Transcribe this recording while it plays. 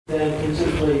then can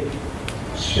simply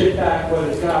spit back what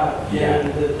it got, Yeah.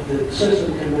 and the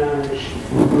system can manage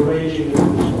arranging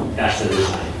it. That's the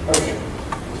design. Okay.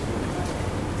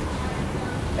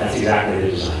 That's exactly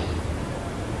the design.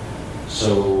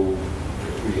 So,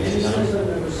 The system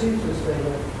that receives this data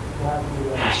will have to do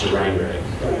that. has to render it.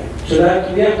 Right. So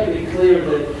that we have to be clear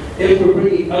that if we're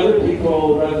bringing other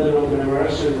people rather than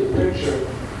OpenMRS into the picture,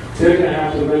 they're going to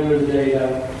have to render the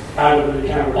data out of an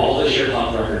encounter. All the shared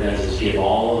health record does is give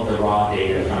all of the raw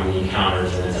data from the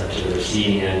encounters, and it's up to the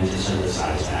receiving end to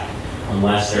synthesize that.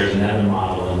 Unless there's another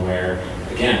model in where,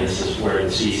 again, this is where the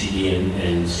CCD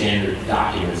and standard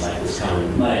documents like this come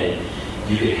into play,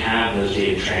 you could have those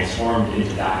data transformed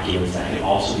into documents that can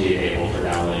also be available for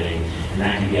downloading, and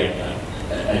that can be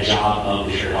a job of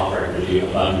the shared health record to do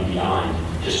above and beyond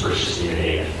just persisting the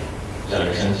data. Does that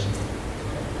make sense?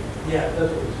 Yeah,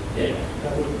 that's what Yeah.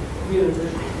 that would be an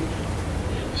additional.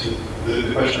 So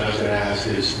the question I was going to ask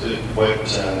is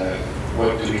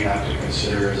what do we have to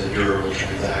consider as a durable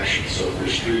transaction? So if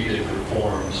there's 3 different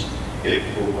forms, if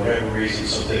for whatever reason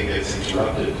something gets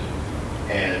interrupted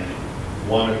and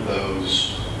one of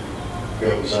those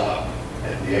goes up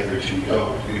and the other 2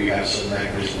 don't, do we have some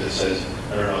mechanism that says,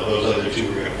 I don't know, those other 2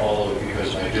 are going to follow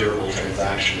because my durable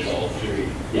transaction is all 3?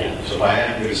 Yeah. So if I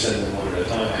am going to send them one at a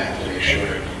time, I have to make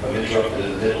sure if I'm interrupted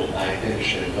in the middle, I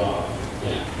finish it off.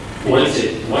 Yeah. Once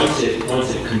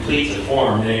it completes a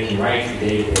form, then it can write to the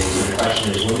database. And the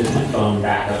question is, when does the phone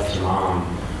back up to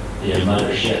mom, the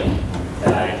mothership,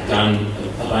 that I've done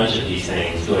a bunch of these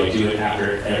things? Do I do it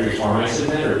after every form I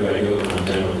submit, or do I do it when I'm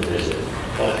done with the visit?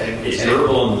 Well, It's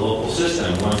durable in the local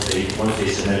system once they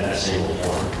submit that single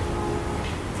form.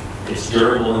 It's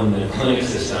durable in the clinic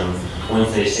system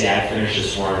once they say, I finished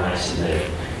this form and I submit it.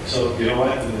 So, you know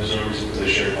what, and there's no reason for the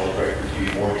shared health record to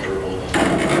be more durable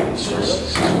than the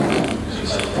sources. So it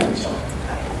sounds like it's fine.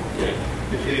 Yeah.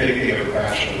 If anything ever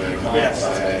crashed on the client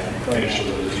side, I make sure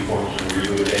that the 2 forms will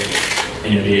reboot it.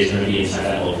 And the data is going to be inside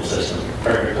that local system.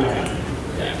 Perfect.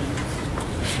 Yeah.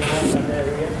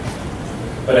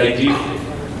 But I do,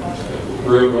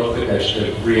 real quick, I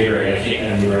should reiterate, I think,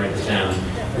 and you write this down,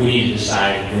 we need to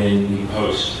decide when we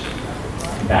post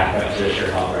back up to the shared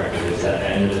health record. Is that the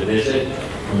end of the visit?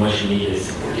 And what you need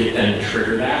is get them to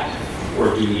trigger that,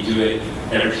 or do we do it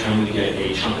every time we get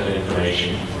a chunk of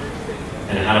information?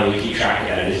 And how do we keep track of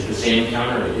that? Is it the same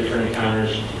encounter or different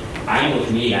encounters? I'm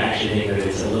with me, I actually think that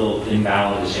it's a little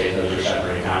invalid to say those are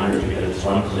separate encounters because it's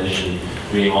one clinician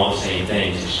doing all the same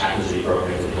things, it just happens to be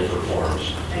broken into different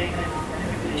forms.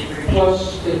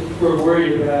 Plus, if we're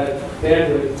worried about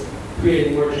bandwidth,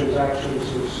 creating more transactions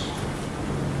is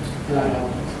not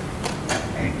helpful.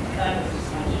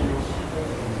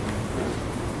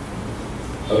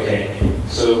 Okay,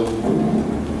 so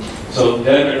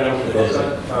then we're done with the visit.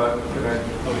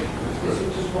 This is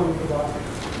just one for the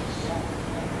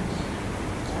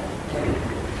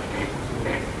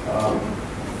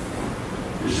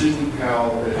This isn't how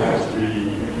it has to be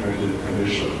implemented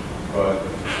initially, but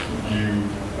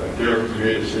Derek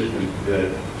made a statement that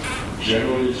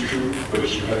generally it's true, but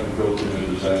you haven't built in a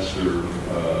disaster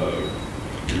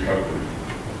recovery.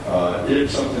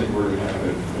 If something were to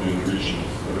happen in a region of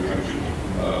the country,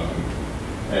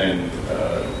 and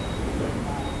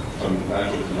some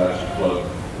natural disaster, flood,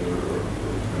 or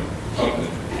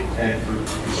something, and for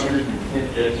some reason you can't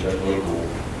get to that local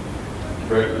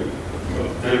directly,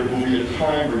 there will be a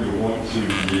time where you want to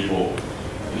be able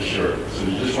to share it. So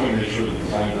you just want to make sure that the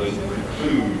time doesn't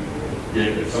preclude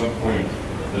if at some point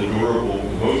the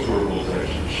most durable is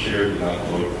actually shared and not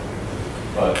local.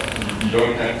 But you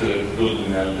don't have to build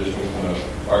in that additional kind of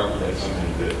architect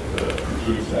something that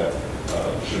precludes that.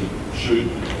 Should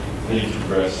things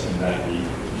progress and that be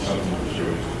something that's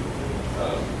doing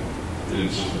in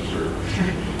systems where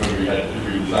when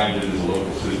we designed it as a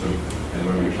local system and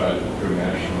when we tried to go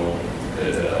national,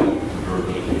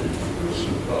 durability was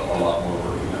a lot more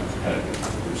work than that.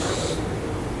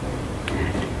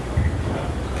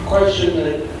 A question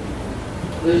that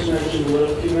Liz mentioned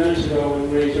a few minutes ago and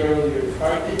raised earlier.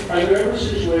 Are there ever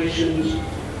situations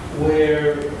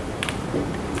where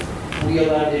we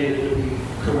allow data to be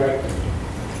corrected?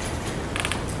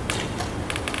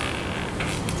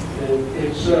 And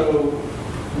if so,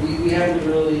 we haven't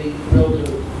really built a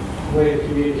way of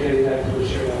communicating that to the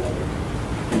shared element.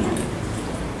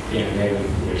 Yeah, we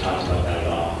haven't talked about that at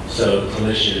all. So the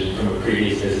clinician from a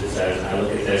previous visit says, I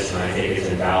look at this and I think it's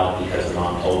invalid because the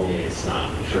mom told me it's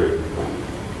not true.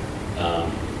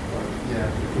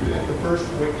 If the first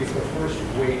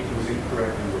weight was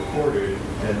incorrectly recorded,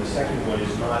 then the second one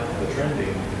is not the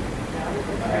trending.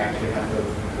 I actually have to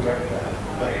correct that.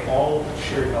 But all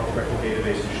shared health record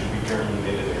databases should be journaling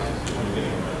databases.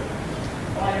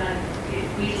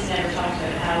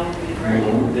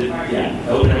 Yeah,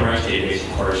 the Open MRS database,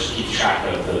 of course, keeps track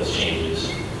of those changes.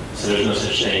 So there's no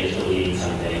such thing as deleting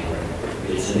something.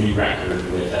 It's a new record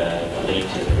with a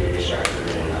link to the previous record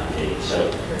and an update.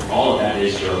 So all of that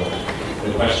is durable.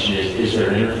 The question is there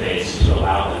an interface to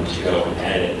allow them to go and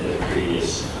edit the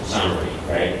previous summary,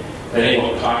 right? But I think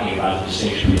what we're talking about is the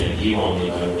distinction between a view-only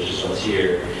mode, which is what's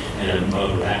here, and a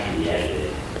mode where that can be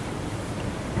edited.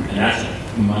 And that's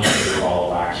a much bigger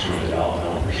ball of wax from a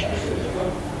developmental perspective.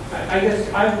 I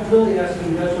guess I'm really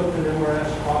asking, that's what the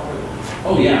MRS offers.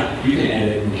 Oh yeah, you can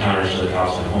edit encounters to the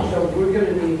cost of home. So we're going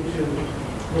to need to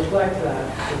reflect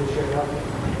that in the shared document.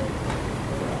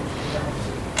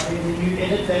 I mean, if you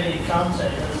edit that encounter, it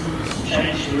doesn't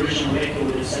change the original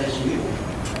record, it says view.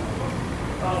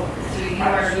 Oh, so you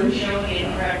are showing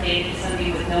incorrect data to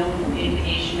somebody with no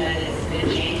indication that it's been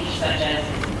changed, such as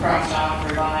crossed off,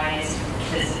 revised,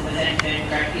 this was entered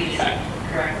correctly, just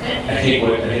correct it? I think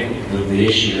the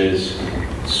issue is,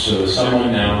 so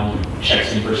someone now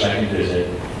checks in for a second visit,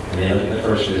 and they look at the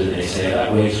first visit and they say,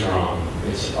 that weight's wrong.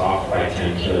 It's off by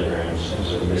 10 kilograms. It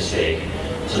was a mistake.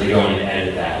 So they go in and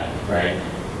edit that, right?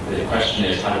 The question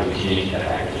is, how do we communicate that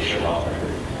back to the shared health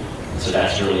record? So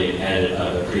that's really an edit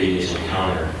of the previous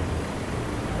encounter.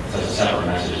 So it's a separate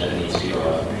message that needs to go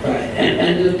up. Right,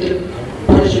 and the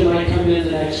person might come in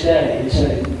the next day and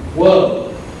say, whoa,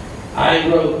 I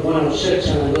wrote 106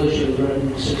 and I really should have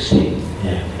written 16. Yeah,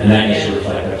 and that needs to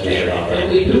reflect that to the shared health record.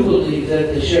 And we do believe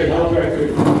that the shared health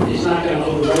record is not going to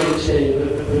overwrite its data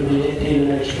but maintain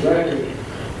an extra record.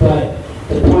 But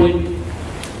the point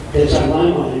that's on my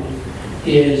mind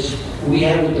is we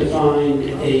haven't defined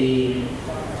a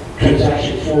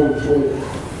transaction form for that.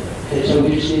 And so we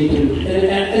just need to,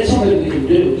 and it's something we can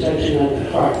do, it's actually not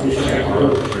that hard. It's like a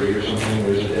hard tree or something,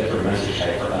 there's a different message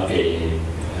type for updating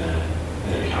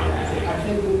an account. I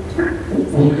think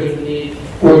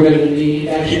we're going to need,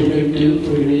 actually we're going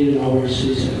to need an ORC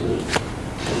segment.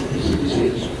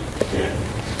 Yeah.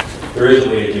 There is a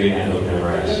way of doing that in Open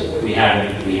MRS. We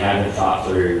haven't thought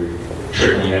through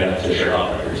trickling that up to shared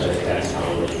health records. I think that's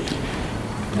probably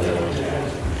another one to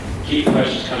add. Keep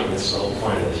questions coming, that's the whole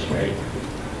point of this, right?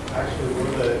 Actually, one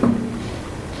of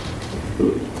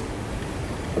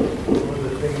the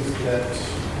things that,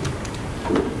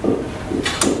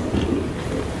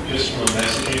 Just from a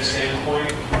messaging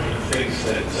standpoint, one of the things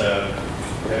that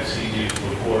I've seen used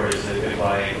before is that if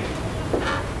I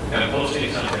am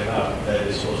posting something up that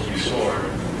is supposed to be stored,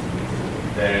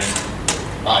 then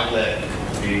I let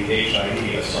the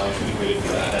HIE assign who with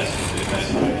that message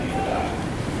ID for that.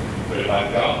 But if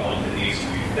I've got one that needs to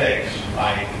be fixed,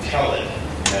 I tell it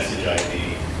message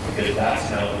ID, because that's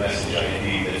now the message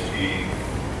ID that's being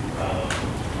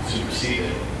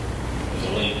superseded. There's a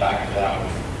link back to that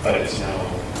one, but it's now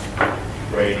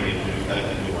ready to do a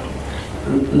new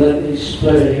one. Let me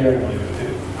split it here.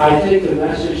 I think the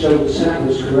message that was sent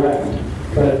was correct,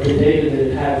 but the data that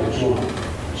it had was wrong.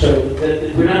 So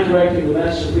we're not correcting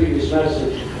the previous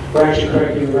message, we're actually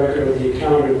correcting the record of the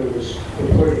encounter that was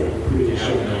reported on the previous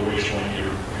You one. don't know which one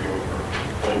you're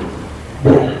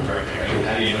Right. correcting.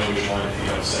 How do you know which one if you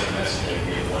don't send a message ID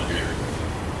in one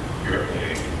you're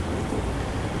updating?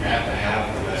 You have to have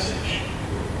the message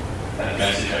and the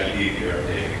message ID that you're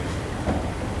updating.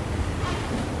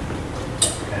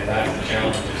 And that's the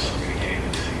challenge if something came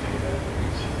to see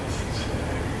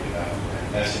that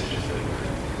messages that were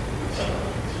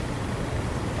sometimes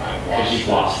Because you've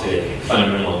lost the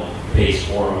fundamental base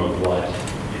form of what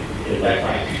it led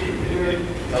by. It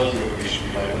tells you what you should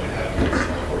be likely to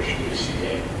have portion of your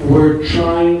CDA. We're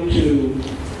trying to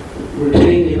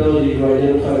retain the ability to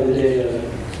identify the data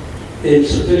in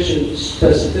sufficient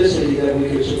specificity that we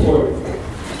can support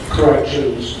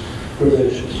corrections,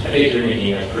 revisions. I think you're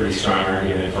making a pretty strong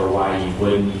argument for why you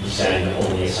wouldn't send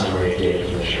only a summary of data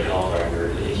from the shared health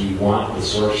record. If you want the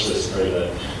source system or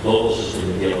the local system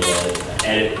to be able to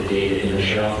edit the data in the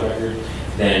shared health record,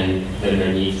 then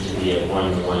there needs to be a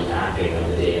one-to-one mapping of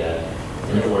the data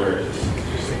in order.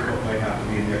 just think what might have to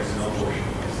be in the XML portion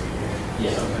of my CDA.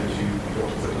 Yeah. Sometimes you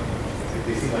don't put them.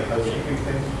 They seem like housekeeping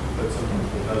things, but sometimes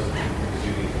it doesn't. Because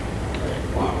you need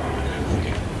them. Wow.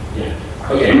 Yeah.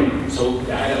 Okay. So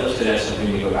I got listed as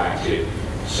something to go back to.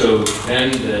 So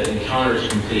then the encounter is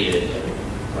completed,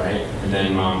 right? And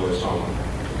then mom goes home.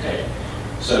 Okay.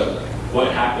 So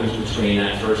what happens between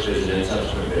that first visit and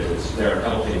subsequent visits? There are a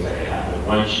couple things that could happen.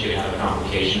 One, she could have a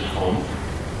complication at home,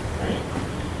 right?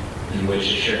 In which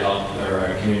a shared health or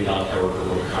a community health care worker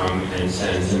will come and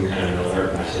send some kind of an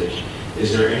alert message.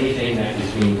 Is there anything that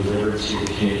is being delivered to the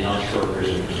community health care workers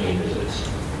in between visits?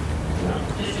 No.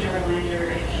 Just a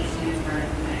reminder if she's due for the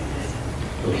next visit.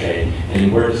 Okay,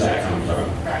 and where does that come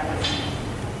from? Breakfast.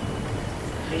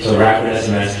 So Rapid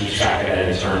SMS keeps track of that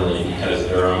internally because of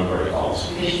their own protocols.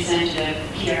 Because you sent a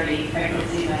PRE,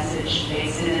 pregnancy message,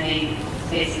 based, and then they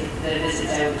base the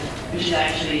visits out, which is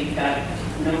actually got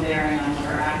no bearing on what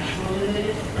our actual visit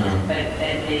is, but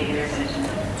they're sent to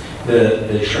them.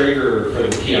 The trigger for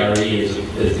the PRE is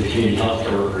the community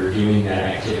healthcare worker doing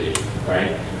that activity,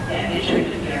 right? Yeah, they trigger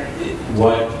the PRE.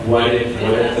 What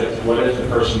if the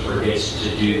person forgets to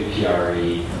do the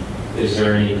PRE? Is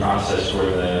there any process where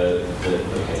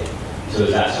okay, so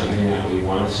is that something that we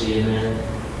want to see in there?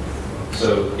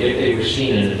 So if they were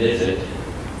seen in a visit,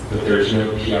 but there's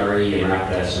no PRE in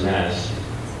Rapid SMS,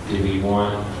 do we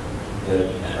want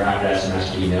the Rapid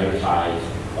SMS to be notified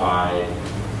by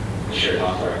the shared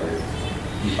health record?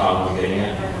 You follow what I'm getting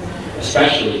at?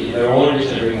 Especially, the only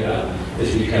reason I bring it up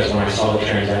is because when I saw the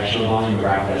transactional volume of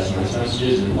Rapid SMS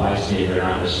messages, it implies to me they're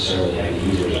not necessarily heavy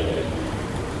users of it.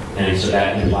 And so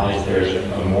that implies there's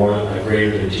a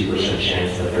greater than 2%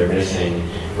 chance that they're missing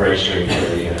registering for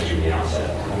the event from the outset.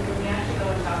 We have to go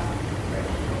and talk to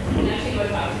community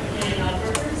health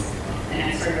workers and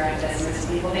expert Rapid SMS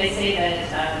people. They say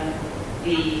that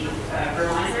the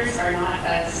reminders are not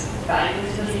as valuable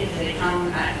to them because they come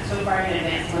so far in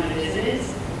advance when a visit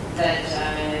is that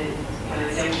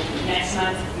so next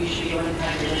month you should be going to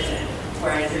have your visit,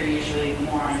 whereas they're usually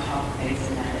more on top of things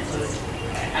than that. So it's,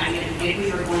 I mean, if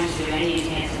we were going to do any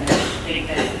enhancement, I think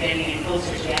that getting it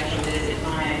closer to the actual visit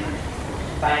time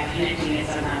by connecting it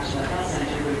somehow to the health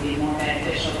center would be more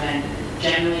beneficial than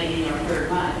generally in your third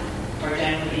month or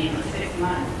generally in the sixth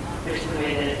month, which is the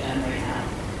way that it's done right now.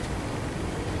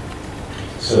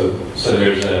 So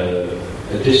there's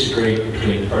a disagreement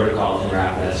between the protocols in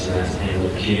Rapid SMS and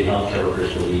what the community healthcare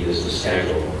workers believe is the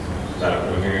schedule. Is that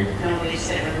what I'm hearing? No, they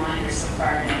set reminders so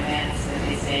far in advance that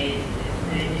they say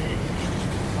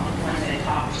once they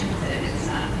talk to that it's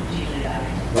not usually that.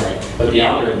 Right, but the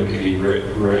algorithm could be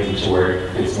written to where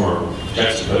it's more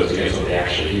juxtaposed against what they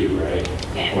actually do, right?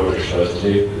 Yeah. What they're supposed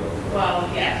to do. Well,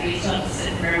 yeah, we still have to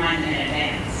set remind them in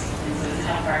advance, and so it's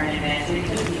how far in advance we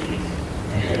could be.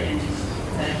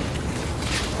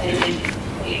 And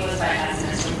it goes by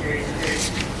SMS from period to period.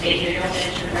 They either don't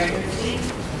enter the pregnancy,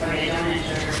 or they don't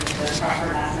enter the proper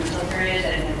last mental period,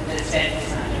 and the schedule's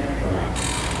not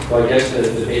generated. Well, I guess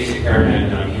the basic paradigm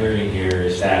that I'm hearing here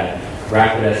is that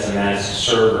Rapid SMS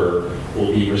server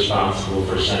will be responsible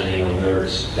for sending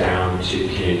alerts down to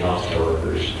the community healthcare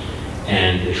workers.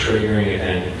 And the triggering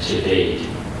event to date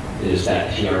is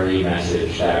that PRE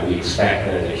message that we expect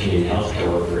that the community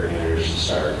healthcare worker enters to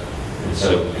start. And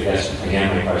so I guess, again,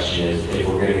 my question is, if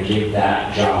we're going to give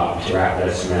that job to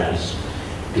Rapid SMS,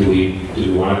 do we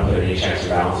want to put any checks and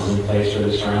balances in place for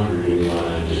this round, or do we want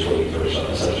to just wait for a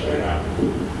subsequent round?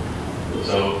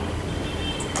 So,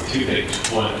 two things.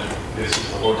 One, this is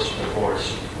the horse for the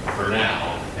course for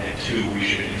now, and two, we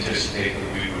should anticipate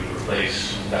that we would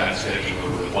replace that schedule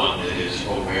with one that is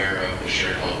aware of the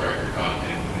shared health record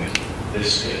content, and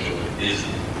this schedule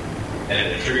isn't.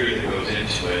 And the trigger that goes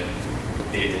into it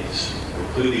is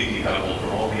completely decoupled from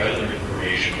all the other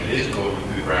information that isn't going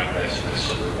through Rapid SMS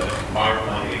server, but are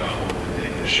finding out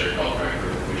within the shared health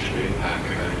record, which would impact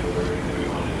the kind of alerting that we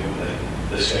want to do, and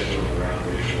the schedule around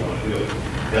which we want to do it.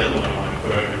 The other one I want to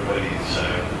put on everybody's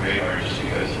radar, just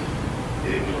because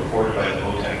it was reported by the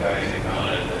MOTEC guys in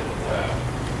Ghana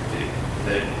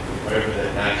that whatever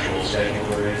the natural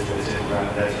scheduler is that's in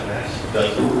Rapid SMS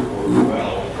doesn't work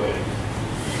well, but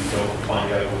you don't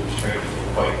find out who's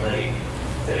scheduled quite late.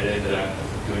 That it ended up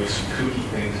doing some kooky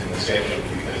things in the schedule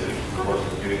because it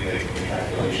wasn't doing the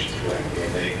calculations correctly,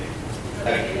 and they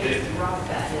actually did. Rob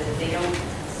that is that they don't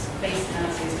base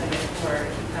analysis of it for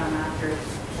come after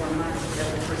 4 months or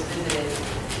whatever the first visit is.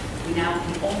 We now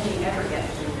can only ever get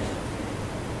through it.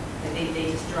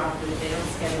 They just drop it. They don't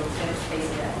schedule space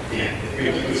it out. Yeah,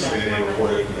 it was something they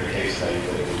reported in their case study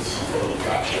that it was a little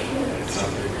gotcha. And it's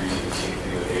something we're using the same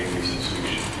thing that they use, so we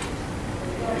should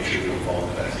make sure we don't fall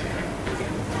into that same kind of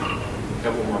thing.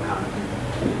 Couple more comments.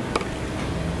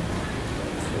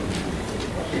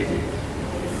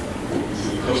 This is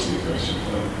a costly question.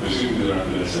 Presumably the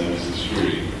Rapid SMS is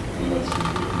free, and that's been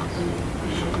given to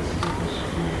Bishop.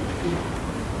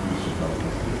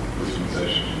 This is a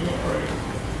question from the operator.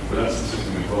 But as the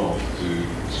system evolved to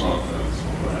smartphones and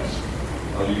all that,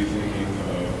 are you thinking,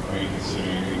 are you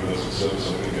considering a universal service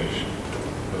obligation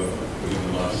within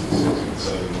the licenses and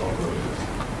cellular operators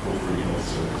for free health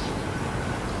services?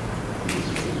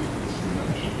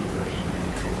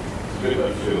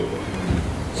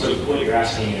 So what you're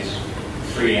asking is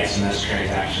free SMS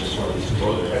transactions for these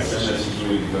people. SMS is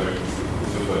really the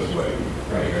first way.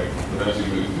 Right. But as you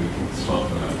move to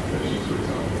smartphone applications, for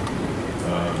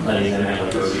example, letting them have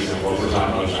a versus what we're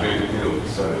talking about.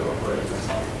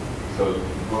 So,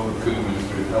 well, could the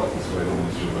Ministry of Health persuade the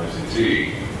Ministry of ICT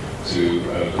to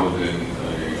build in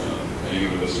a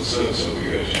universal service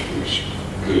obligation which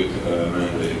could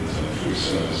mandate free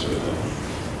service for them?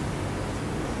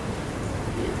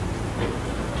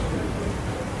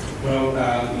 Well,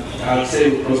 I'll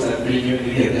say we cross that bridge when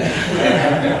we get there.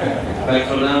 But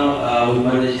for now, we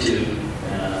managed to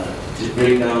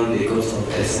bring down the cost of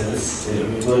SMS.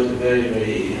 We got a very,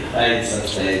 very highly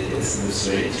subsidized SMS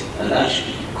rate, and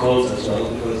actually calls as well,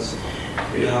 because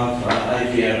we have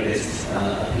IVR-based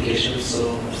applications,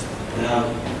 so we have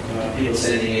people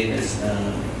sending in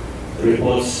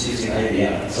reports using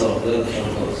IVR, so those are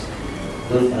phone calls.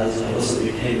 Those has also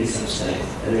been heavily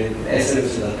subsidized. I mean,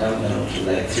 SMS will come down to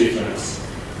like 3 francs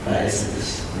per SMS,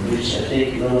 which I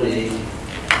think normally,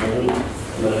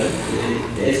 the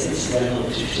SMS is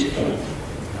around 50 francs.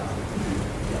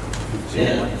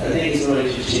 Yeah, I think it's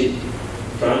only 15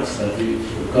 francs, but we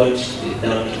got it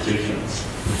down to 3 francs.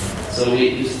 So we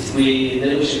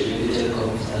negotiate with the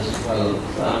telecoms as well.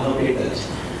 So I'm hoping that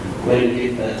when we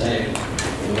get that time,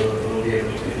 we'll be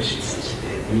able to negotiate such a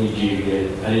thing.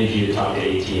 I need you to talk to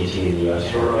AT&T in the US.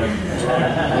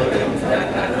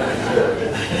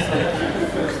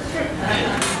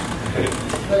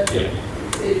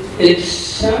 It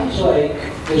sounds like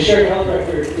the shared health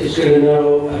record is going to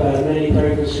know about many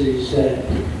pregnancies that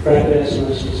rapid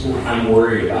SMS does not. I'm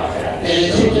worried about that. And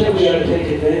it seems like we ought to take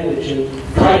advantage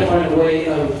of, try to find a way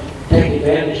of taking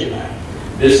advantage of that.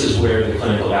 This is where the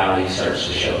clinical value starts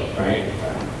to show, right?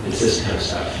 It's this kind of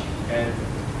stuff. And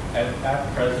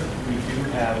at present, we do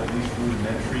have at least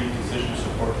rudimentary decision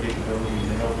support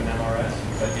capabilities in OpenMRS,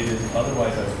 but it is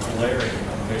otherwise a glaring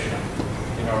omission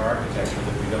in our architecture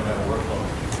that we don't have a workflow.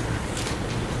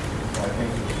 So I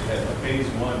think at phase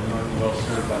 1, we might be well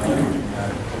served by having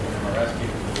OpenMRS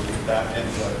capabilities. That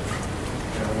ends up,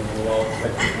 we'll all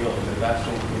expect it will, because that's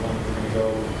what we want we're going to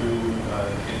go through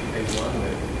in phase 1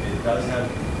 with. It does have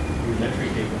rudimentary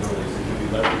capabilities that can be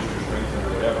leveraged or strengthened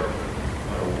or whatever.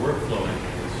 But a workflow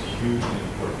is hugely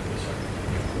important to this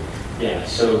argument. Yeah,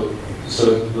 so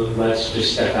let's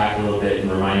just step back a little bit and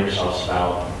remind ourselves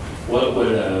about what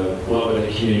would a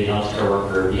community healthcare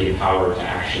worker be empowered to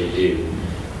actually do.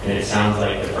 And it sounds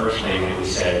like the first thing that we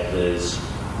said was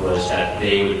that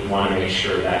they would want to make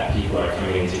sure that people are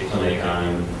coming into the clinic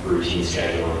on routine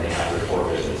schedule and they have their 4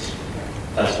 visits.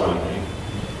 That's one thing.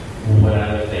 What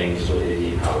other things would they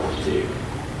be empowered to do?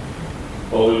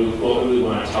 What would we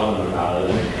want to tell them about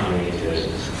other than coming into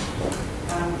business?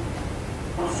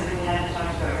 Well, something we haven't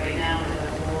talked about right now is the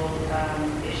whole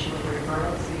issue of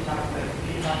referrals. We talked about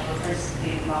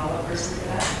being a follow-up person for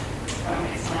that. Probably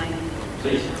explain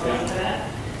Please, for that.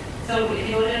 So if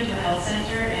you go into a health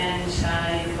center and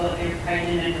you're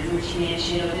pregnant and routine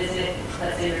antenatal visit,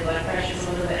 let's say your blood pressure is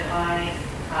a little bit high,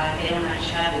 they don't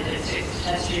actually have the district to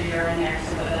test your urine there, so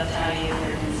what they'll tell you if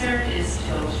they're concerned is to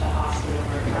go to the hospital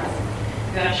for a test.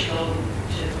 You actually go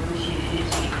to the routine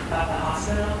intake of the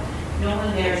hospital. No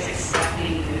one there is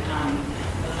expecting you to come.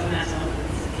 Sometimes no one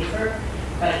piece of paper,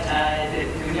 but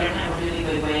we don't have a really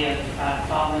good way of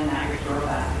following that referral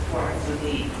back and forth. So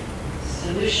the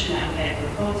solution that we had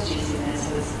proposed using this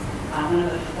was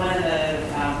one of the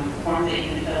forms that you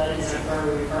can fill out is a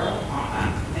referral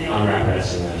On rapid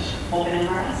SMS.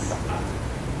 OpenMRS.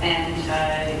 And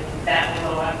that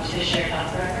will go up to the shared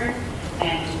health record.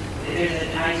 And there's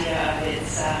an idea of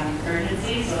its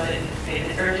urgency. So if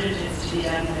it's urgent, it's to be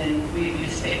done within, we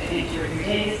just pick 2 or 3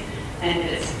 days. And if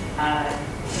it's as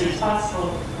soon as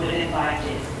possible, within 5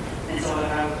 days. And so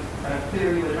a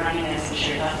query would run against the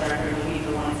shared health record would be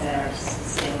the ones that are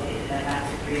still dated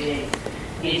after 3 days.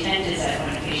 The intent is that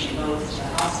when a patient goes to the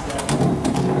hospital,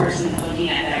 the person looking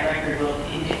at that record will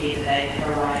indicate that they have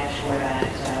arrived for that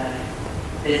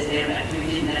visit. We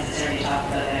didn't necessarily talk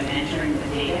about them entering the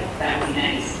data. That would be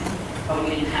nice. But we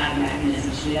didn't have a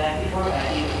mechanism to do that before. I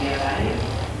think it would be of value.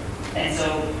 And so,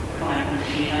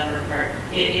 another part,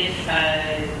 if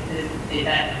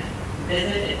that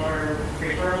visit or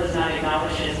referral is not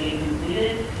acknowledged as being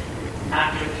completed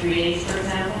after 3 days, for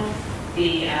example,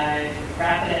 the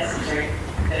rapid SMS,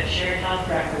 the shared health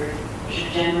record,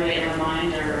 should generate a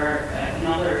reminder or an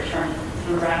alert from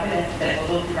rapid that will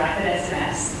go through rapid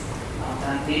SMS.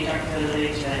 The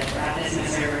interpretation to the rapid SMS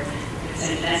server.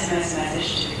 Send an SMS message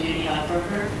to the community health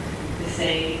worker to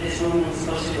say this woman was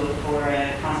supposed to go for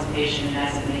a consultation and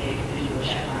hasn't made a individual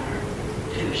check on her.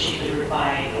 To which she could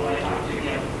reply, oh, I talked to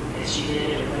you, if she did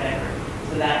it or whatever.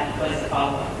 So that was a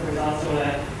follow-up. There was also a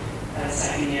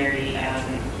secondary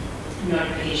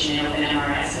notification in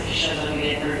OpenMRS, so if she shows up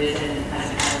again for a visit and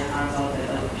hasn't had a consult, that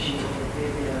she will be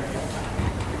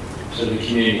So So the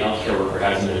community healthcare worker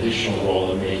has an additional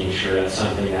role in making sure that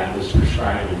something that was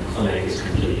prescribed in the clinic is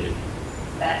completed.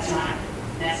 That's not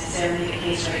necessarily the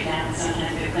case right now, and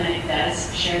sometimes the clinic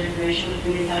does share information with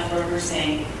community health workers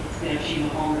saying, you know, she can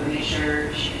go home and make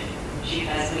sure she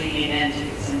has what you and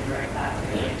to send direct back.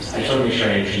 I just want to make sure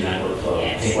I understand that workflow.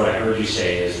 Yes. I think what I heard you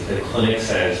say is the clinic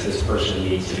says this person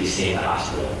needs to be seen at the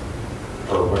hospital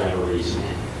for whatever reason.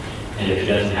 And if it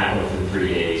doesn't happen within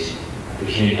 3 days, the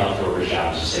community health worker's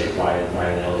job is to say, why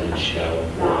the hell didn't she go?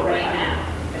 Not right now,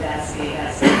 but that's the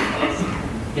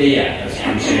Yeah, that's what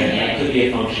I'm saying. That could be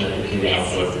a function that the community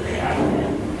health worker could have.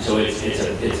 So it's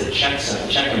a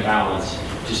check and balance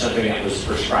to something that was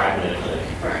prescribed in a clinic.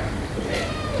 Correct. Okay,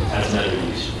 that's another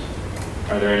use.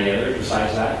 Are there any others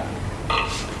besides that?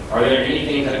 Are there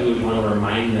anything that we would want to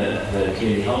remind the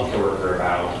community health care worker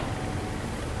about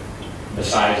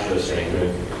besides those things?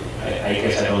 I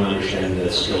guess I don't understand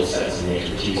the skill sets and the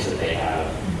expertise that they have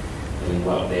and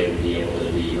what they would be able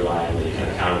to be reliably kind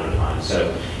of counted upon.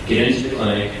 So get into the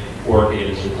clinic or get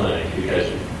into the clinic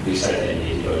because we said that you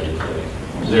need to go to the clinic.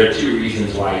 So there are two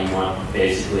reasons why you want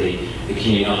basically the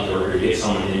community health worker to get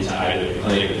someone into either the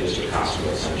clinic or the district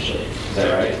hospital essentially. Is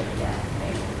that right?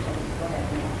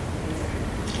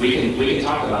 We can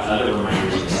talk about other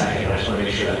reminders in a second, but I just want to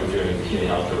make sure that we're doing the community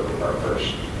health worker part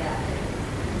first.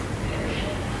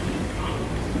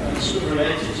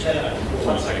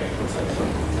 One second.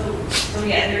 So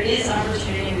yeah, there is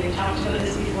opportunity. We've talked about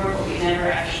this before, but we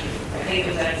never actually, I think it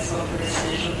was that spoke for this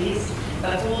initial piece.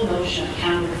 The whole notion of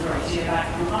county referrals, you go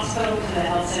back from the hospital to the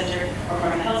health center, or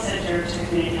from the health center to the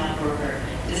community health worker,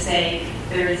 to say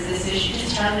there is this issue,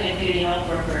 just telling a community health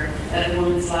worker that the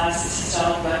woman's last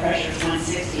systolic blood pressure is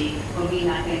 160 will mean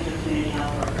nothing to the community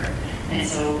health worker. And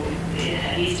so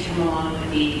it needs to come along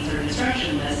with the sort of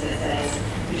instruction list that says,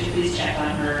 would you please check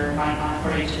on her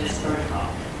according to this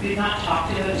protocol. We've not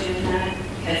talked about doing that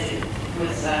because it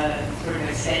was sort of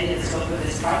extended the scope of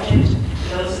this project.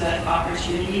 Those are the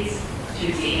opportunities to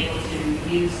be able to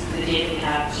use the data we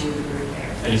have to improve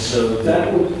care. And so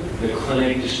that would, the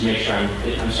clinic, just to make sure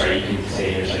I'm sorry, you can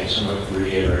say there's like somewhat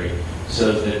reiterate.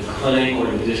 So the clinic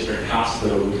or the district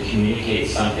hospital would communicate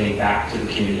something back to the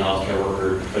community health care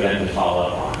worker for them to follow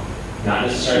up on. Not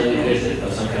necessarily a visit,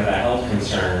 but some kind of a health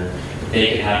concern.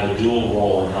 They could have a dual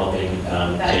role in helping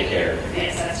take care.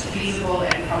 Yes, that's feasible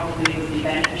and probably would be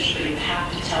beneficial, but you have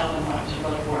to tell them what to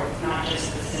look for, not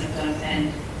just the symptoms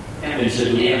and so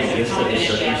do we have a list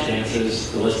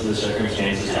of the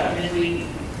circumstances, that?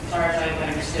 As far as I've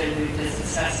understood, we've just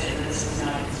discussed it, but this was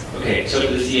not. Okay, so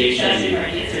the CHW.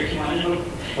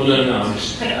 Well, no, I'm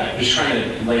just trying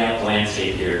to lay out the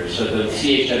landscape here. So the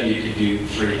CHW could do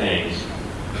three things.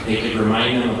 They could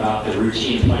remind them about the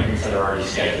routine appointments that are already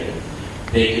scheduled.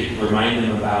 They could remind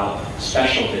them about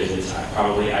special visits,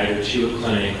 probably either to a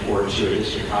clinic or to a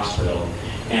district hospital.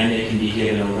 And they can be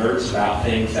given alerts about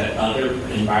things that other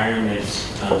environments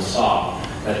saw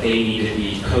that they need to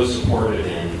be co-supported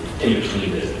in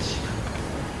between visits.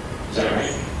 Is that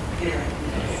right? Yeah.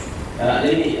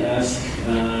 Let me ask,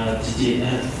 Titi,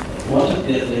 what are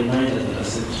the reminders that are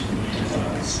sent to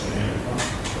us?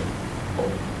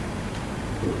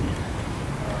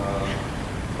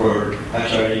 For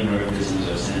actually, business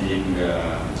of sending the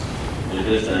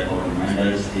best type of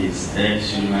reminders is then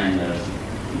to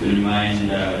remind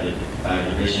the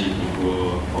patient to go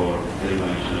for the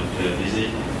visit.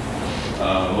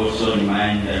 Also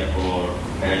remind for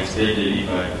expected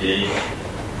delivery date,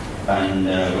 and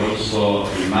also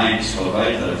remind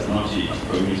supervisors, not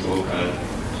community workers,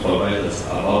 supervisors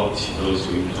about those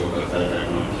community workers that are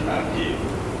not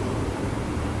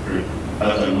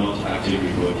active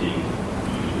reporting.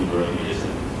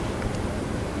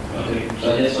 Okay, so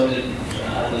I just wanted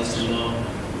us to know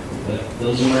that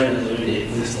those reminders already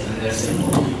exist and they're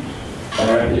simple for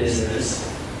our listeners.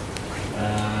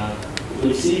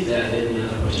 We'll see if there are any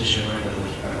other potential reminders that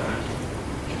you can add.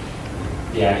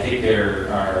 Yeah, I think there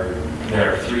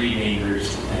are three main groups,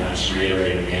 and I'll just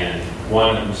reiterate them again. One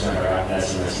of them is under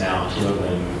SMS now, two of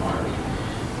them aren't.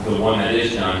 The one that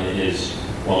is done is,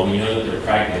 well, we know that they're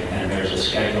pregnant, and there's a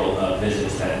schedule of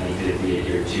visits that need to be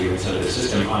adhered to, and so the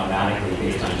system automatically,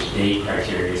 based on just date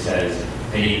criteria, says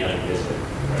they need another visit,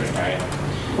 right?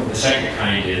 The second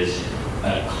kind is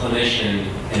a clinician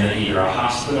in either a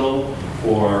hospital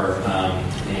or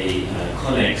a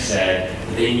clinic said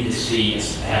that they need to see,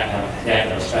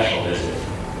 have a special visit.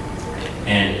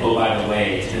 And, oh, by the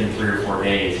way, it's been 3 or 4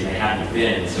 days, and they haven't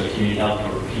been, so community health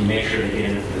can make sure they get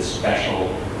in for the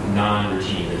special,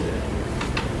 non-routine visit.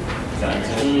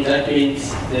 That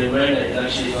means the reminder is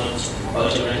actually not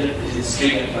automated, it is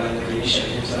triggered by the clinician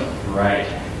himself. Right.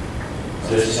 So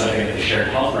this is something that the shared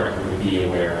health record would be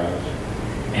aware of.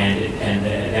 and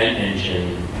the event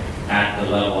engine at the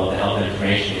level of the health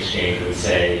information exchange would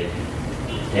say,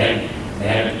 they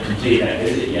haven't completed that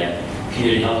visit yet.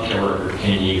 Community healthcare worker,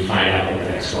 can you find out what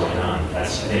the heck's going on?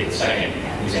 That's, I think, the second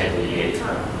example you gave.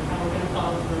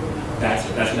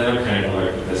 That's another kind of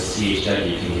alert that the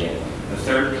CHW can get. The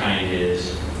third kind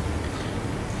is,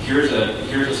 here's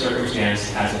a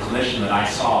circumstance as a clinician that I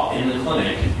saw in the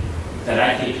clinic that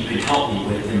I think you can help me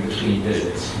with in between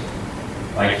visits.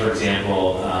 Like, for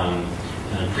example,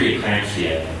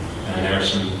 preeclampsia. And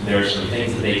there are some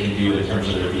things that they can do in terms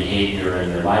of their behavior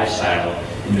and their lifestyle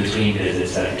in between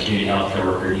visits that the community healthcare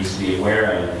worker needs to be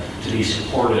aware of to be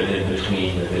supportive in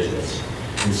between the visits.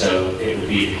 And so it would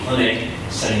be the clinic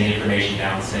sending information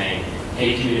down saying,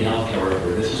 hey, community healthcare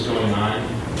worker, this is going on.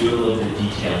 Do a little bit of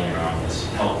detailing around this.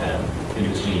 Help them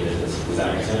in between visits. Does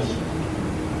that make sense?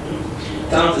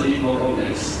 Sounds a bit more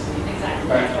complex.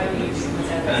 Exactly.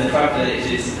 And the fact that it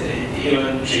is a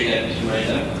human triggered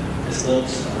reminder, it's not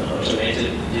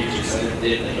automated due to certain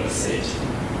data that was set.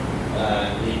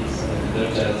 Means the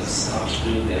doctors have to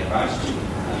do their part to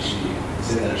actually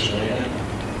send that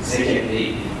reminder.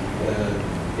 Secondly,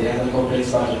 the other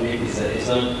complex part of it is that it's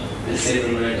not the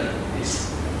same reminder. It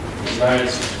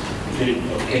varies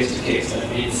from case to case. That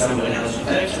means somebody has to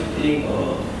type something,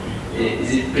 or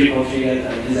is it pre-configured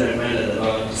and these are reminders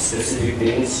about specific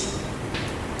things?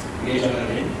 You get what I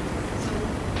mean?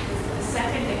 The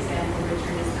second example,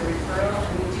 Richard, is the referral,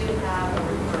 and we do have a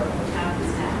referral, we have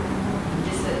this now.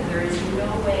 Just that there is no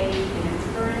way in the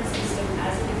current system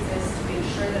as it exists to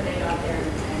ensure that they got there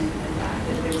and back.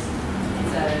 That there's,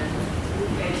 it's a,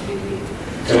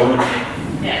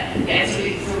 yeah,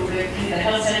 so the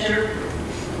health center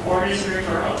orders a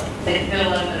referral, they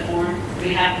fill out the form,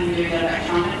 we have them do it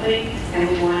electronically, and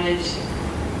we wanted to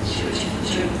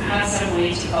have some way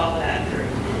to follow that through.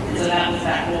 And so that was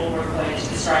that whole workflow I just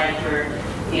described where,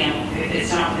 you know, if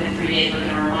it's not within 3 days, we're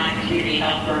going to remind the community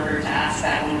health worker to ask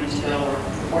that woman to go,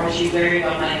 or she very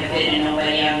well might have been and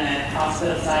nobody on the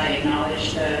hospital side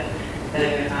acknowledged her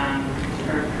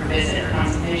visit or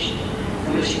consultation,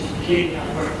 in which the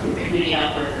community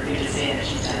health worker could just say that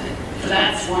she's done it. So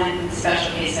that's one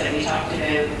special case that we talked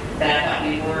about that I thought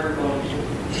we were going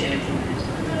to implement.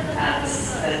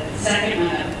 The second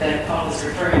one that Paul was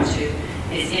referring to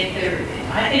is if there,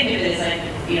 I think of it as like,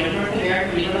 you know, North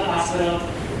America, when you go to the hospital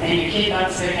and your kid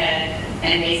bumps their head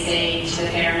and they say to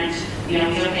the parent, you know,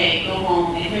 it's okay, go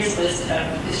home, and here's a list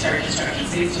of discharge instructions,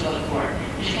 things to look for.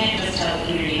 But you can't just tell the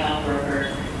community health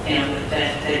worker, you know,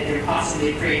 that they're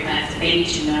possibly pre-planned. They need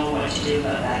to know what to do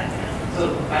about that.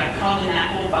 So I call in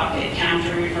that whole bucket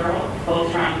counter referral,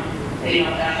 both from, you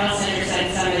know, a health center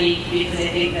sends somebody because they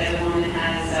think that the woman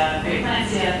has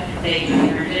preeclampsia, they give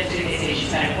her a dipstick, they say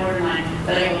she's had a borderline,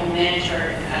 but they will manage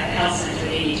her at the health center,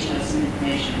 they need to know some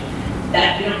information.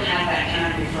 That we don't have that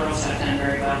counter referral stuff done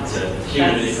very well. It's a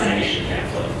human information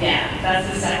pamphlet. Yeah, that's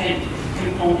the second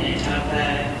component of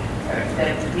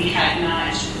that we had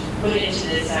not put into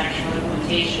this actual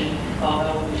implementation,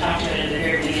 although we talked about it at the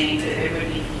very beginning that there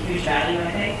would be huge value,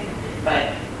 I think,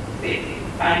 but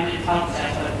I'm positive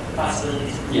that's the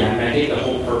possibilities. Yeah, I mean, I think the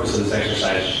whole purpose of this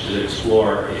exercise is to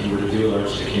explore, if you were to do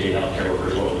alerts to community healthcare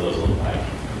workers, what would those look like?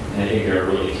 And I think there are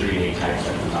really 3 main types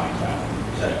that we talked about.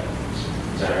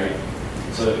 Is that right?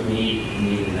 So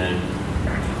need, and then...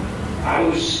 I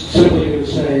was simply going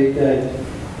to say that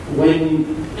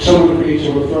when someone creates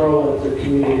a referral at the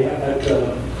community, at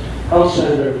the health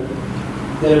center,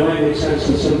 then it might make sense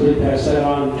to simply pass that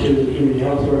on to the community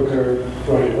health worker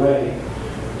right away,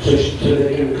 so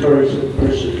they can encourage the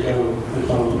person to go and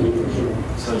follow the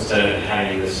referral. So instead of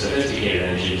having this sophisticated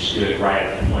engine, just do it right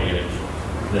at the point of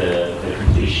the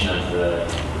completion of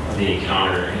the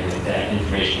encounter, and that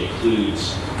information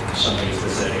includes something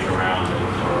specific around the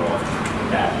referral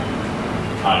that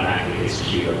automatically gets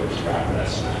queued over to rapid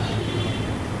SMS.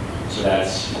 So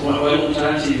that's... One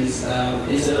alternative is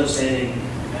instead of sending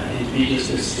individual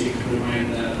specific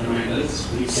reminders,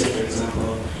 we say, for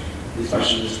example, this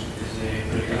person is a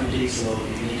preeclamptic, so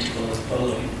you need to follow the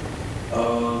following.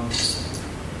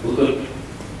 We could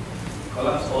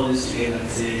collapse all this together and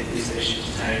say this patient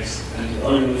is high risk, and the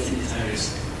only way is high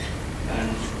risk. And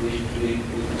we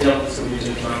could tell this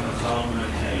community to track how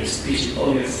high risk patient,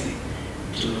 obviously,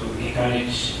 to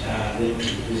encourage them to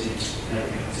visit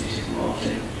healthcare facilities more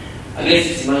often. I guess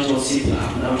it's much more simpler.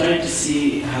 I'm trying to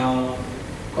see how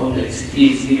complex it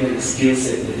is given the skill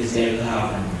set that these guys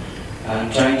have.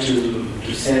 I'm trying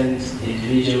to send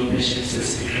individual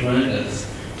patient-specific reminders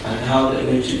and how they're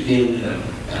going to deal with them.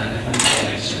 And I find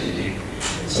that challenging.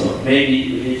 So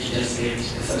maybe we need to just get a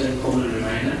certain common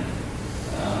reminder,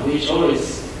 which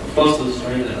always, of course, those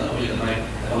reminders are always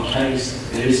about high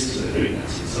risk, the risk to the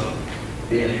pregnancy. So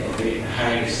they're like, okay,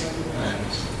 high risk, and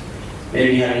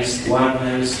maybe high risk 1,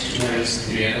 high risk 2, high risk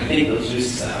 3. And I think those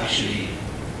risks are actually,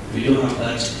 we do have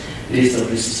that list of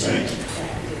risks, right?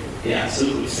 Yeah, so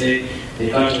we would say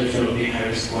the country will be high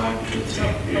risk 1, 2,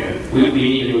 3. We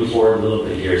need to move forward a little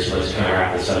bit here, so let's kind of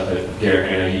wrap this up. But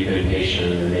Derek, I know you've been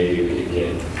patient, and then maybe we could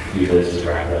get you guys to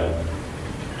wrap it up.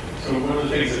 So one of the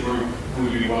things that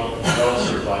would be well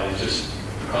certified is just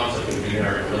the concept of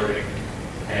generic alerting.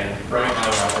 And right now,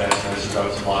 our SMS is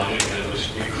about some logic, and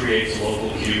it creates a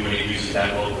local queue when it uses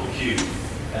that local queue.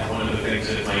 And one of the things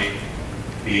that might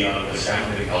be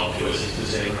astounding help to us is to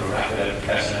say when a rapid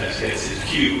SMS gets its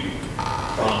queue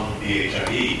from the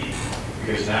HIE,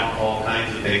 because now all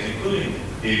kinds of things, including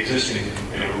the existing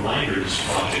reminders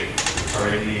logic, are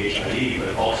in the HIE,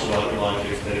 but also other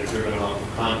logics that are driven off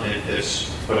of content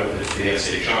that's put up as the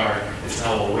SHR is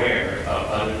now aware of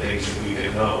other things that we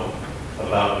didn't know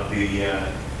about the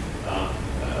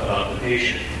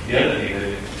patient. The other thing that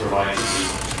it provides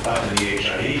is up in the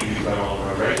HIE, we've got all of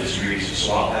our registries,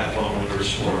 so I'll have phone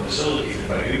numbers for facilities. If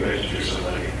I do register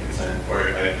somebody, or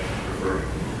if I prefer,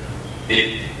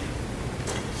 it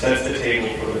sets the table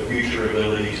for the future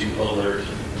ability to alert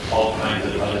all kinds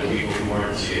of other people who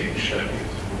aren't CH.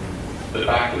 The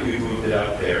fact that we've moved it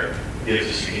out there gives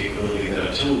us the capability that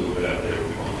until we move it out there,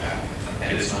 we won't have.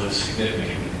 And it's not a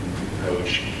significant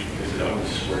approach because it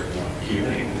always works on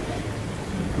queuing.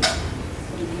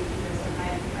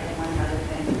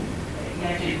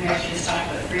 We actually just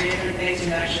talked about 3 different things,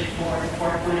 and actually 4. The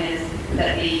 4th one is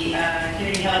that the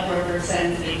community health worker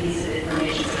sends a piece of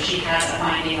information, so she has a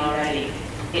finding already.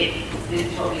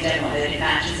 It's totally general, that it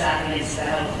matches that against the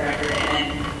health record, and then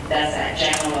does that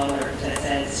general alert that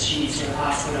says she needs to go to the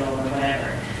hospital or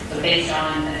whatever. So based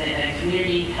on a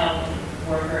community health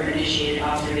worker initiated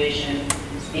observation,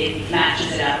 it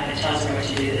matches it up and it tells her what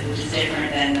to do, which is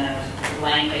different than the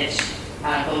blanket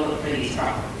go look for these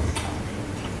problems.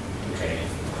 Okay.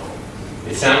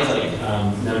 It sounds like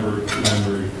number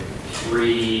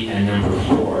 3 and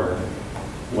number 4,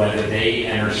 whether they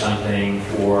enter something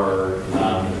or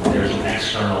there's an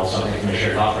external, something from a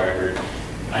shared health record,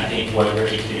 I think what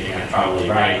Richard's doing is probably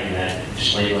right in that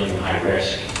just labeling them high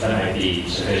risk, that might be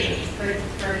sufficient. For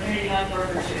community health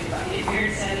workers, if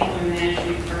you're sending them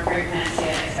management for pregnancy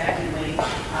unexpectedly,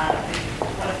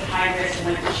 what's the high risk and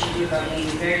what does she do about being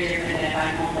very different than if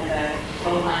I'm home with a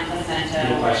bovine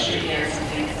placenta or or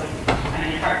something. So, I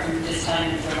mean, apart from just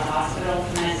telling them to go to the hospital,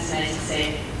 sometimes it's nice to say,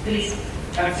 please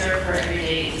observe her every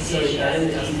day to see if she has a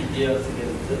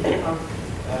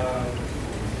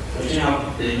But you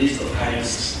have the list of high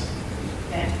risks.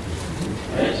 Yeah.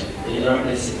 Right? In our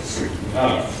places.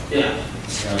 Yeah.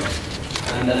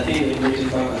 And I think the community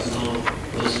workers know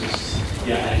those risks.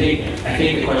 Yeah, I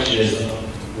think the question is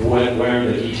where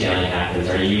the detailing happens.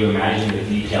 Are you imagining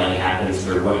the detailing happens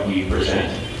for what you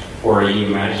present? Or are you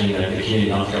imagining that the community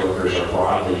healthcare workers are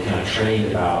broadly kind of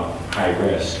trained about high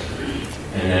risk?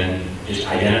 And then just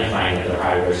identifying that they're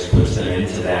high risk puts them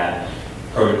into that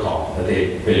protocol that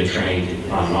they've been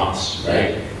trained on MOS,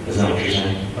 right? Isn't that what you're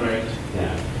saying? Right.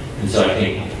 Yeah. And so I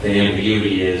think the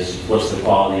ambiguity is what's the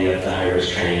quality of the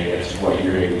high-risk training against what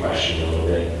you're going to be questioning a little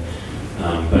bit.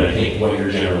 But I think what you're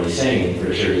generally saying,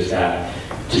 Richard, is that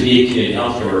to be a community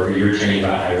healthcare worker, you're trained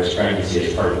about high-risk pregnancy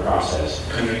as part of the process.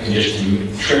 And just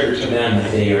to trigger to them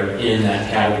that they are in that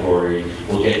category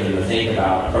will get them to think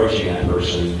about approaching that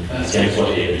person against what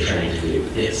they've been trained to do.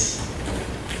 Yes.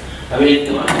 I mean,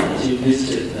 the one that you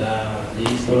listed,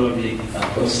 these probably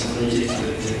possibilities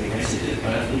that you considered,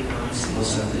 but I think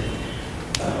most of the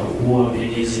who have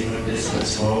been using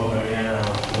replacements for RHEA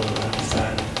will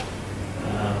understand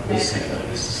this kind of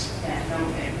risks. Yeah,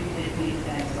 okay, we did these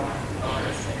things wrong.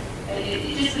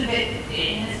 It's just a bit,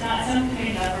 and it's not, some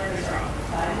community health workers are on the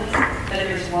side of this, but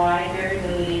there's wide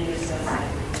variability in risk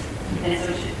assessment. And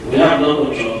so we have no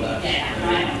control of that. Yeah,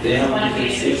 I know. They have one different way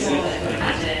to skill control it,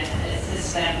 sets. to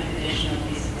assist them with additional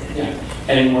pieces of it.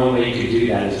 Yeah. And one way you could do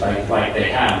that is like they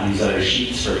have these other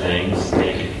sheets for things.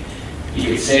 You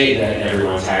could say that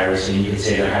everyone's high risk, and you could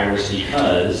say they're high risk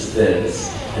because this,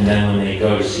 and then when they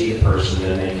go to see the person,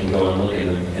 then they can go and look in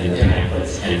the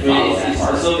pamphlets and follow that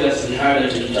part. It's obviously harder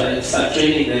to start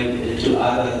training them into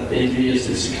other individual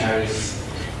specific risks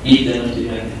if they're not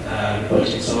even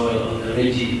reporting so well on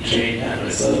already trained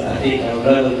analysts. So I think I would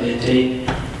rather maintain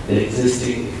the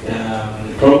existing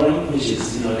program, which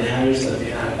is the high risk that we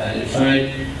have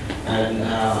identified, and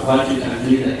what we can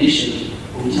do in addition,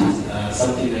 which is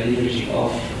something that leveraging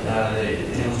off the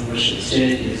health information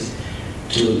exchange, is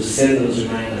to send those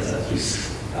reminders at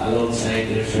risk alongside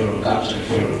the referral, capture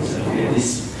referrals. And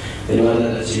this, the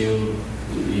order that you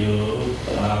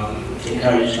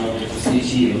encourage out of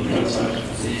facility or transfer to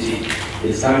facility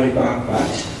is coming back, but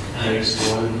hires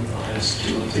one or hires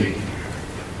two or three.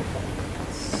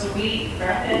 So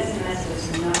Rapid SMS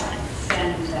does not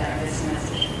send that risk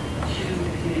message to the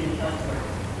community health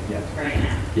worker right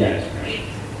now. Yeah. Right?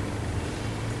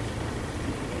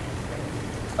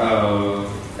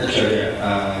 Actually,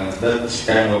 that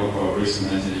kind of risk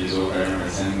message is what I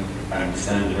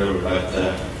understand very well,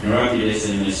 but in Rapid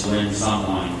SMS, when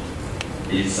someone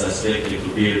is suspected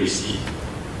to be risky,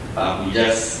 we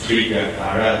just trigger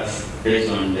alerts based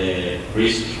on the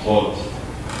risk code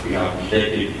we have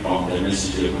detected from the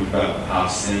message the people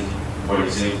have sent, for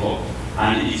example.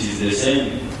 And it is the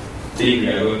same thing we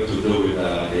are going to do with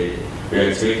we are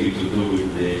expecting to do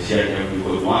with the CRM,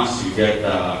 because once you get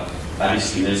a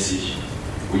risk message,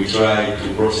 we try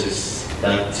to process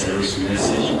that risk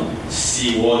message,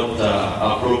 see what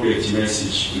appropriate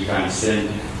message we can send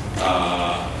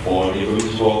for the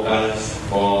community workers,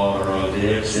 for the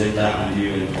health center, and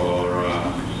even for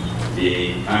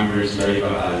the ambulance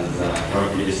driver as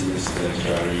Rapid SMS is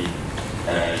actually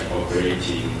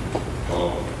operating.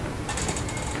 For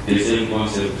the same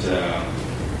concept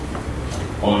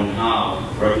on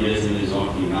how Rapid SMS is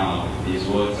working now is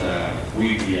what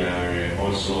we are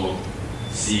also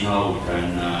see how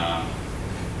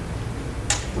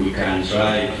we can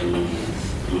try to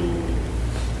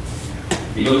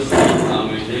because I'm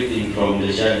reflecting from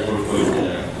the child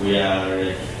report, we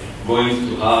are going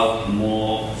to have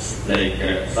more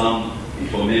like some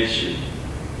information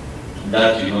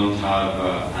that we don't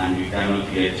have and we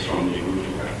cannot get from the group.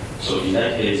 So in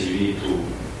that case, we need to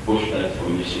push that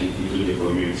information into the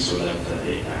community so that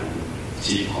they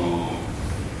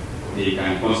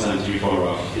can constantly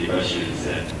follow up the patients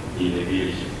in the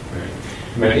village. Right.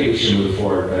 I think we should move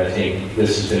forward, but I think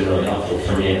this has been really helpful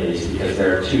for me at least, because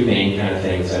there are two main kind of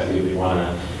things that we would want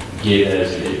to give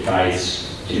as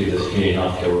advice to this community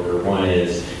healthcare worker. One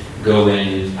is go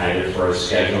in either for a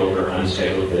scheduled or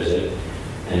unscheduled visit,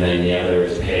 and then the other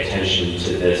is pay attention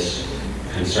to this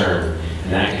concern.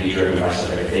 And that can be driven by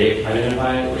something that they've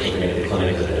identified or something that the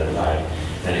clinic has identified.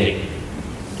 And I think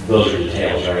those are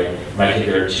details, right? But I think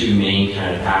there are two main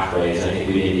kind of pathways. I think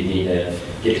we maybe need to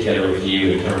get together with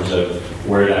you in terms of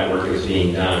where that work is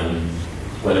being done,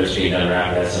 whether it's being done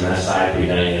Rapid SMS side, being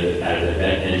done at an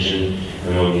event engine,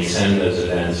 and when we send those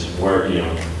events, where,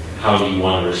 how do you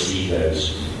want to receive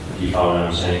those? Do you follow what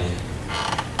I'm saying?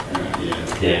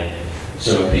 Yeah.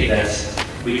 So I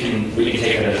think we can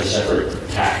take that as a separate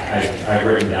tack. I've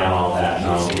written down all that, and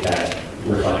I'll get that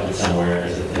reflected somewhere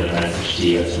as an message to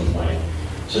you at some point.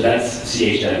 So that's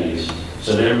CHWs.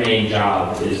 So their main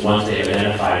job is, once they have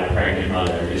identified a pregnant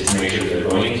mother, is to make sure that they're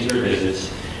going into their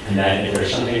visits, and that if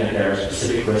there's something that they're a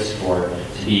specific risk for,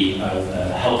 to be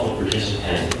a helpful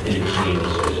participant in between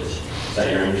those visits. Is that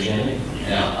your understanding?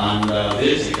 Yeah, and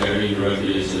basically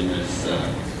Rapid SMS,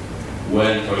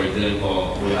 when, for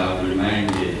example, we have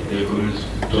reminded the community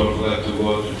to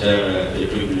go to tell the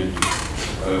pregnant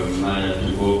mother to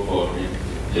go for the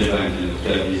preventive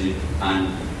visit, and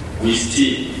we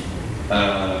still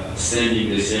sending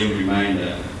the same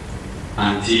reminder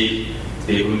until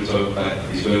the community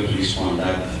is going to respond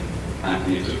that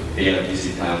their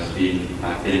visit has been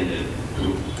attended to.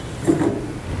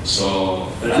 So,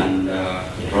 and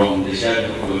from the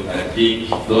childhood, I think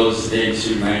those days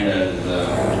reminders,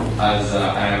 as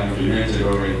I have implemented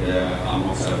already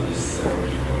amongst this I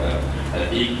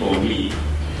think for me,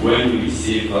 when we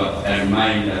receive a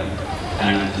reminder,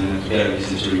 and antenatal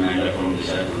visit reminder from the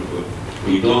childhood,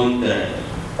 we don't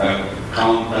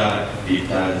counter it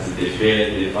as the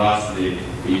first day.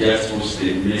 We just post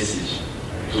the message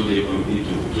to the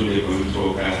community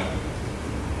worker,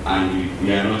 and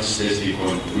we are not specific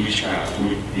on which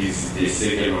is the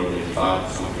second or the third,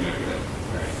 something like that.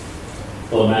 Right.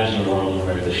 Well, imagine a world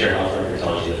where the shared health worker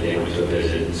tells you that they went to a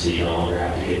visit, and so you no longer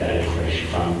have to get that information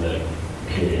from the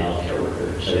community healthcare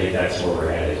worker. So I think that's where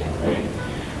we're headed, right?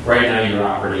 Right now, you're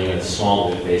operating in a small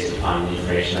loop based upon the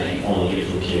information that you only get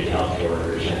from community healthcare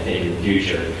workers. And I think in the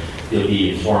future, you'll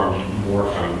be informed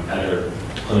more from other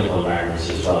clinical environments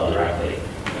as well directly.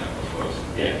 Yeah, of course.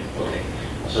 Yeah, okay.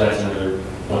 So that's another,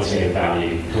 once again,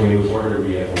 value. Can we move forward, or do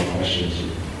we have more questions?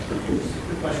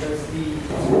 Does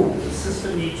the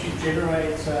system need to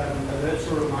generate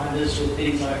alerts or reminders for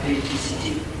things like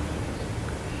ATCT?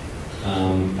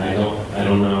 I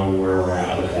don't know where we're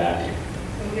at with that.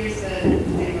 So here's the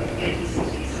thing about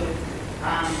ATCT. So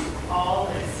all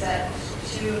except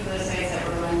 2 of the sites that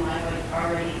were going live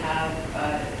already have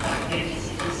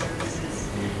ATCT services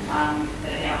that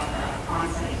they offer on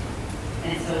site.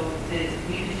 And so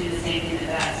we could do the same thing,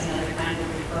 that's another kind of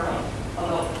referral.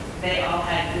 Although they all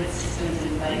had good systems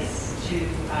in place to to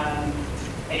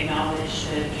acknowledge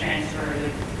the transfer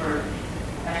for,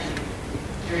 actually,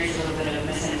 there is a little bit of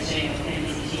misunderstanding of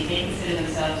PMDCT. They consider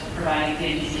themselves providing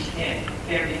PMDCT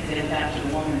care because they look after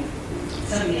the woman.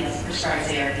 Somebody else prescribes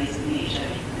ARVs in the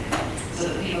HIV clinic. So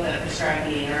the people that prescribe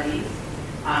the ARVs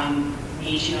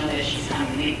need to know that she's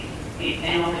coming.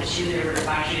 And all the two are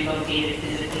actually located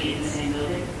physically in the same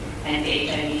building. And the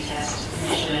HIV test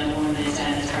initially on the woman is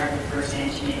done as part of the first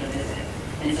antenatal visit.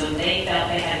 And so they felt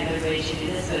they had a good way to do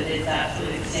this, but it's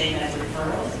absolutely the same as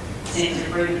referrals. Same as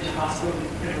referring to hospital,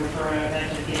 we could refer out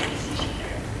to PMTCT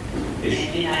care.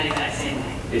 In that exact same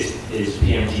way. Is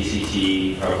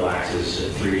PMTCT prophylaxis a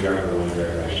 3-drug or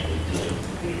 1-drug regimen?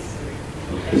 It's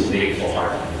Okay, so they get full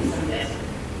heart. yes.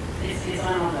 It's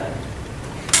on all the.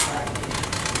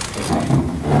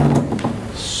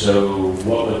 So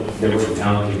there would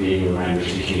sound like being reminders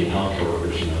to community healthcare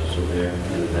workers and those were there,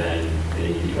 and then they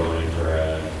need to go in for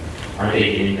aren't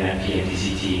they getting that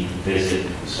PMTCT visit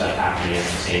stuff happening at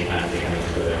the same time they come in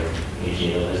for their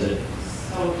antenatal visit?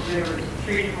 So they're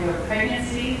treated for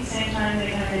pregnancy, same time they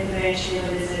come in for their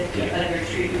antenatal visit, Yeah. but their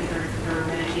treatment for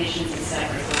medications is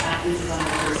separate. So what happens is on the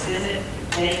first visit,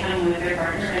 they come with their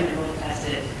partner and they're both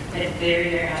tested. It's very,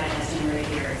 very high testing rate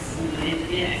here. It's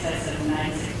in excess of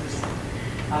 96%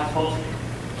 of both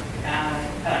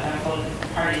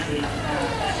parties being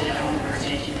tested on the first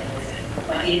antenatal visit.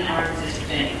 But in our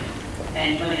district,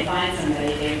 and when they find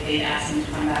somebody, they ask them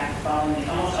to come back the following week.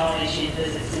 Almost all antenatal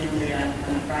visits normally are done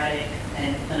on a Friday,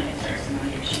 and the clinic starts on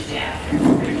Monday or Tuesday after.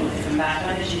 They're told to come back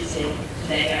on a Tuesday to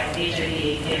the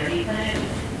HIV ARV clinic,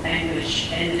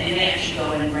 and they actually go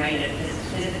and write it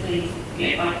physically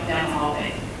down the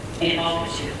hallway in all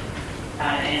the two.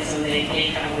 And so they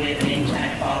have a way that they can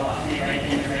kind of follow up, and they write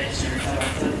it in the register and so on.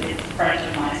 So it's front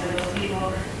of mind for those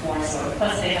people more so.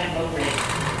 Plus they have low rates.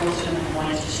 Most of them have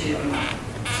 1 to 2 a month.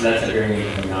 So that's a very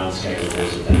non-scheduled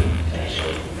visit then,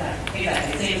 actually. Exactly.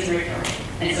 Same as a referral.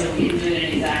 And so we do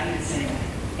it exactly the same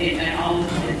way. And all the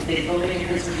only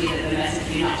difference would be that the message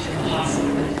would be not to the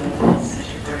hospital, but to the health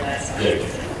center for that stuff.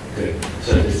 Good.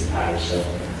 So this is the pattern still.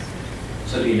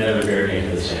 So the another variant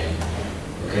of the same.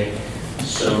 Okay.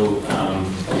 So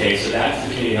so that's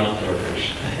the community health workers.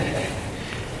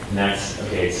 And that's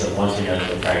okay. So once we know that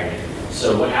they're pregnant.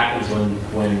 So what happens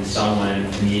when someone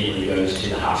immediately goes to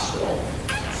the hospital?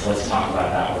 So let's talk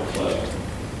about that workflow.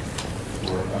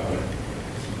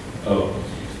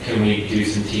 Can we do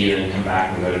some tea and then come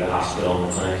back and go to the hospital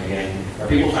and the clinic again? Are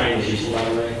people finding this useful, by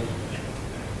the way?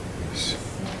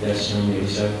 Yes, no, maybe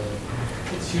so.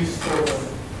 It's useful.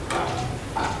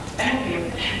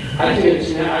 I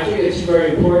think it's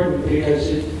very important because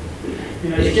it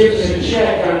gives us a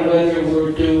check on whether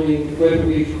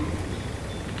we've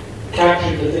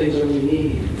captured the things that we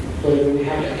need, whether we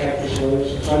have to capture some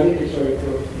others. So I think it's very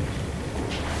important.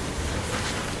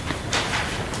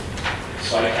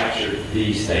 So I captured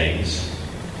these things.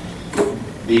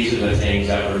 These are the things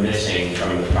that were missing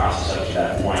from the process up to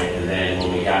that point, and then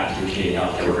when we got to the community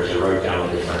health care workers, I wrote down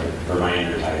the different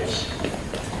reminder types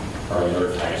or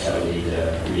alert types that we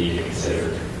need to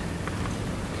consider.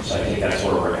 So I think that's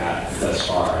where we're at thus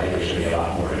far. I think there's going to be a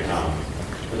lot more to come.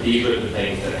 But these are the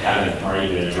things that haven't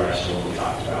already been addressed in what we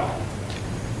talked about.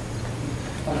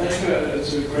 I think that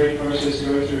it's a great process to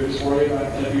go through. Just worry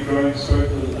about that we're growing scope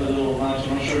a little much.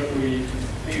 I'm not sure if we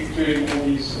including all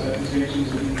these interventions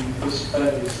in this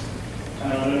phase.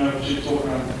 And I don't know if we should talk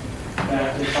around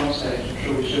that at some stage. I'm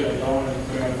sure we should. I don't want to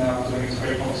bring it up now because I think it's a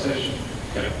great conversation.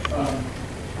 Okay.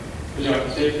 But yeah,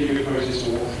 it's definitely a good process to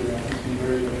walk through. I think it's been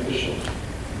very beneficial.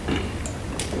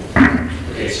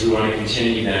 Okay, so we want to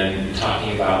continue then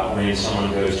talking about when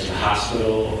someone goes to the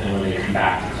hospital and when they come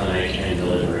back to clinic and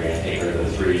delivery. I think are the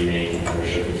 3 main other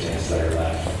circumstances that are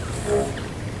left.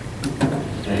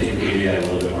 And I think we can do that a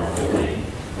little bit more quickly.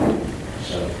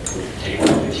 So we'll take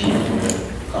one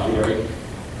 15 coffee break.